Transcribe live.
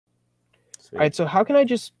Sweet. All right, so how can I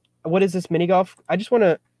just, what is this mini golf? I just want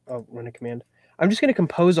to, oh, run a command. I'm just going to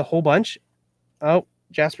compose a whole bunch. Oh,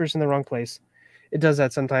 Jasper's in the wrong place. It does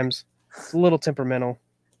that sometimes. It's a little temperamental.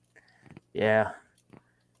 Yeah.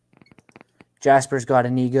 Jasper's got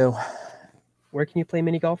an ego. Where can you play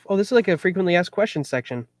mini golf? Oh, this is like a frequently asked questions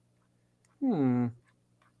section.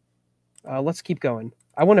 Let's keep going.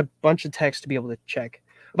 I want a bunch of text to be able to check.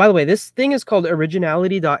 By the way, this thing is called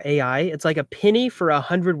Originality.ai. It's like a penny for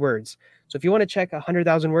 100 words. So if you want to check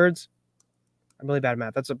 100,000 words, I'm really bad at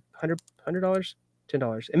math. That's $100,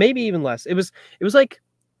 $10. It may be even less. It was like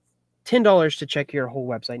 $10 to check your whole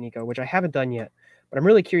website, Nico, which I haven't done yet. But I'm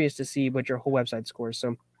really curious to see what your whole website scores.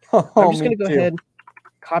 So I'm just going to go ahead,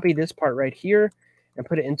 copy this part right here, and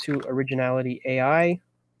put it into Originality AI.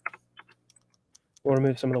 We'll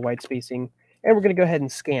remove some of the white spacing, and we're going to go ahead and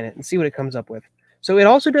scan it and see what it comes up with. So it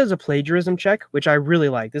also does a plagiarism check, which I really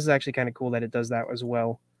like. This is actually kind of cool that it does that as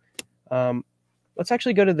well. Let's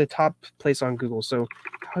actually go to the top place on Google. So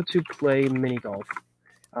how to play mini golf.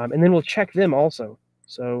 And then we'll check them also.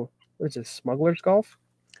 So what is this, Smuggler's Golf?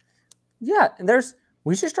 Yeah, and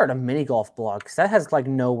we should start a mini golf blog because that has like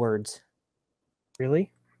no words.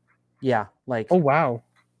 Really? Yeah, like. Oh, wow.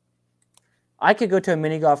 I could go to a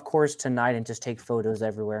mini golf course tonight and just take photos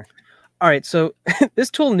everywhere. All right, so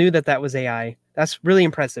this tool knew that was AI. That's really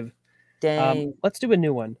impressive. Dang. Let's do a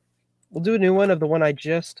new one. We'll do a new one of the one I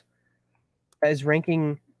just is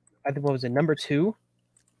ranking, I think, what was it, number 2?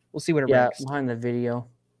 We'll see what it ranks. Yeah, behind the video.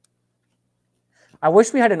 I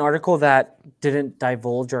wish we had an article that didn't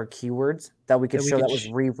divulge our keywords, that we could show that was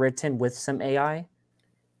rewritten with some AI.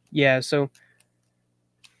 Yeah, so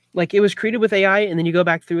like it was created with AI, and then you go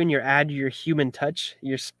back through and you add your human touch,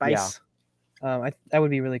 your spice. Yeah. That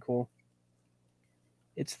would be really cool.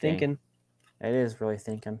 It's thinking. It is really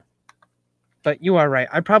thinking. But you are right.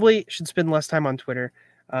 I probably should spend less time on Twitter.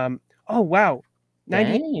 Oh, wow.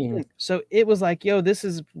 90. So it was like, yo, this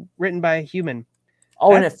is written by a human.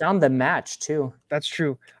 Oh, and it found the match too. That's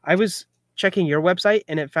true. I was checking your website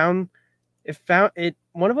and it found it.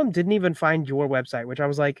 One of them didn't even find your website, which I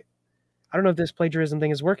was like, I don't know if this plagiarism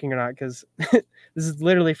thing is working or not, because this is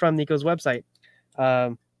literally from Nico's website.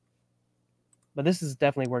 But this is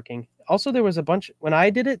definitely working. Also, there was a bunch, when I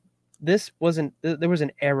did it, there was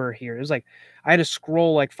an error here. It was like, I had to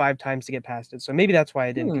scroll like 5 times to get past it. So maybe that's why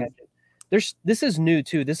I didn't catch it. This is new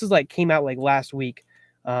too. This is like, came out like last week.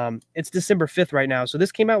 It's December 5th right now. So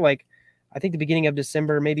this came out like, I think the beginning of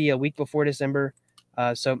December, maybe a week before December.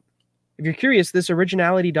 So if you're curious, this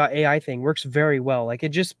Originality.ai thing works very well. Like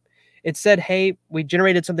it said, hey, we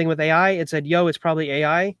generated something with AI. It said, yo, it's probably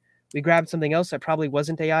AI. We grabbed something else that probably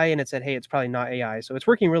wasn't AI, and it said, hey, it's probably not AI. So it's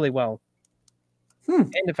working really well. And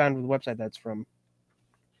it found the website that's from.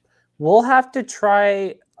 We'll have to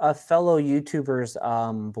try a fellow YouTuber's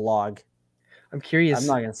blog. I'm curious. I'm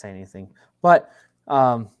not going to say anything. But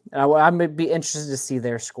I would be interested to see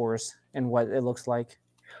their scores and what it looks like.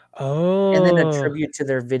 Oh. And then attribute to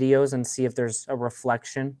their videos and see if there's a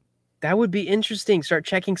reflection. That would be interesting. Start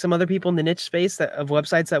checking some other people in the niche space of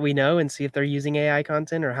websites that we know and see if they're using AI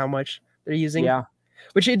content or how much they're using. Yeah.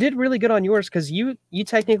 Which it did really good on yours because you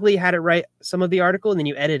technically had it right some of the article and then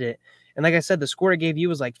you edit it. And like I said, the score it gave you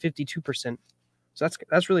was like 52%. So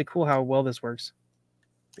that's really cool how well this works.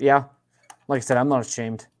 Yeah. Like I said, I'm not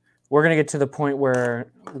ashamed. We're going to get to the point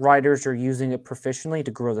where writers are using it proficiently to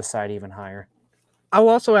grow the site even higher. I'll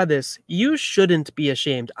also add this. You shouldn't be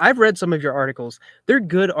ashamed. I've read some of your articles. They're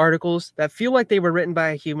good articles that feel like they were written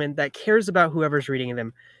by a human that cares about whoever's reading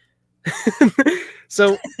them.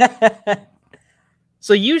 So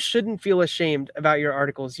you shouldn't feel ashamed about your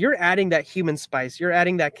articles. You're adding that human spice. You're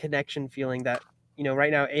adding that connection feeling that,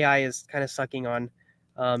 right now AI is kind of sucking on.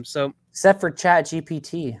 So except for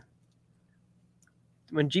ChatGPT.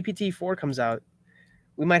 When GPT-4 comes out,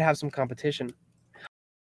 we might have some competition.